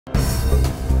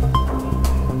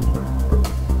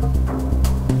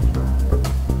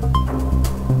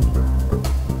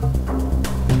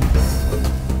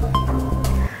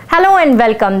Hello and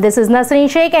welcome. This is Nasreen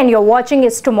Sheikh and you're watching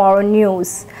It's Tomorrow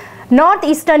News.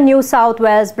 Northeastern New South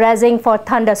Wales bracing for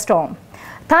thunderstorm.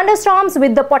 Thunderstorms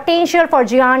with the potential for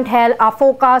giant hail are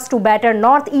forecast to batter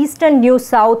northeastern New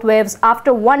South Wales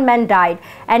after one man died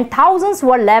and thousands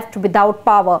were left without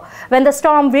power when the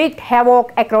storm wreaked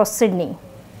havoc across Sydney.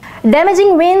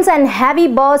 Damaging winds and heavy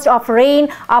bursts of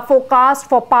rain are forecast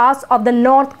for parts of the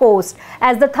north coast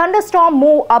as the thunderstorm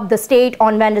move up the state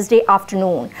on Wednesday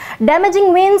afternoon.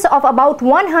 Damaging winds of about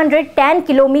 110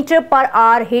 km per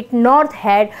hour hit North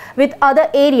Head, with other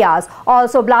areas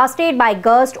also blasted by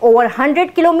gusts over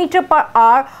 100 km per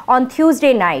hour on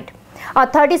Tuesday night. A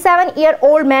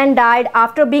 37-year-old man died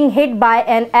after being hit by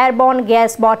an airborne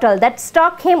gas bottle that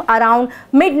struck him around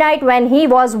midnight when he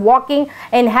was walking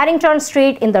in Harrington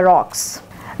Street in the Rocks.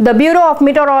 The Bureau of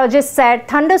Meteorology said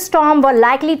thunderstorms were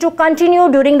likely to continue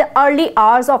during the early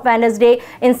hours of Wednesday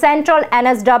in central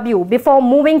NSW before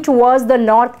moving towards the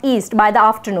northeast by the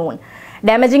afternoon.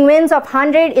 Damaging winds of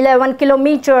 111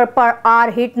 km per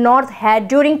hour hit North Head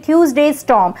during Tuesday's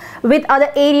storm, with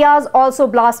other areas also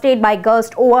blasted by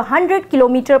gusts over 100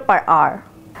 km per hour.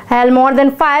 Hail more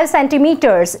than 5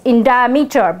 centimeters in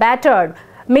diameter battered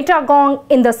Mittagong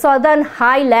in the southern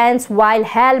highlands, while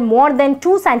hail more than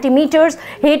 2 centimeters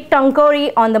hit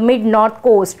Tuncurry on the mid-north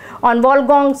coast on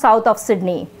Wollongong south of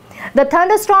Sydney. The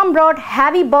thunderstorm brought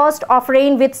heavy bursts of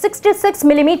rain with 66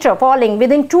 mm falling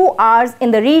within 2 hours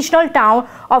in the regional town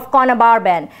of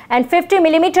Coonabarabran and 50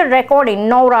 mm recorded in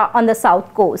Nowra on the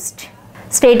south coast.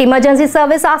 State Emergency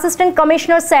Service Assistant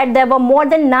Commissioner said there were more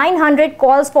than 900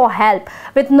 calls for help,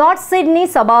 with North Sydney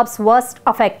suburbs worst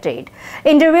affected.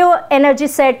 Interview Energy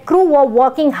said crew were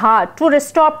working hard to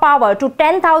restore power to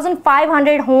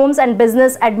 10,500 homes and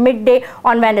business at midday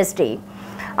on Wednesday,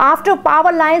 after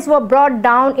power lines were brought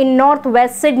down in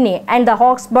northwest Sydney and the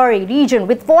Hawkesbury region,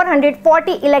 with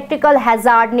 440 electrical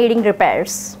hazards needing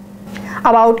repairs.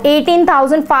 About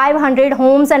 18,500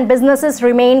 homes and businesses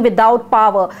remain without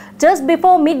power just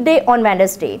before midday on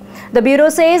Wednesday. The Bureau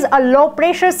says a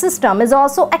low-pressure system is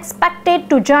also expected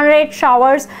to generate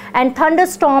showers and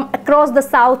thunderstorms across the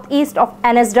southeast of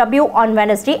NSW on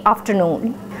Wednesday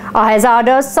afternoon. A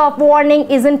hazardous surf warning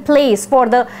is in place for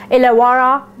the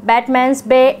Illawarra, Batmans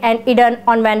Bay and Eden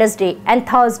on Wednesday and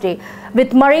Thursday,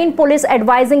 with Marine Police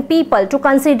advising people to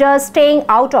consider staying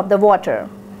out of the water.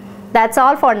 That's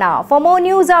all for now. For more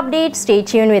news updates, stay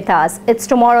tuned with us. It's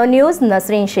Tomorrow News,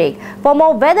 Nasreen Sheikh. For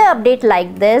more weather updates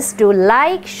like this, do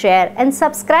like, share and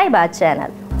subscribe our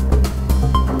channel.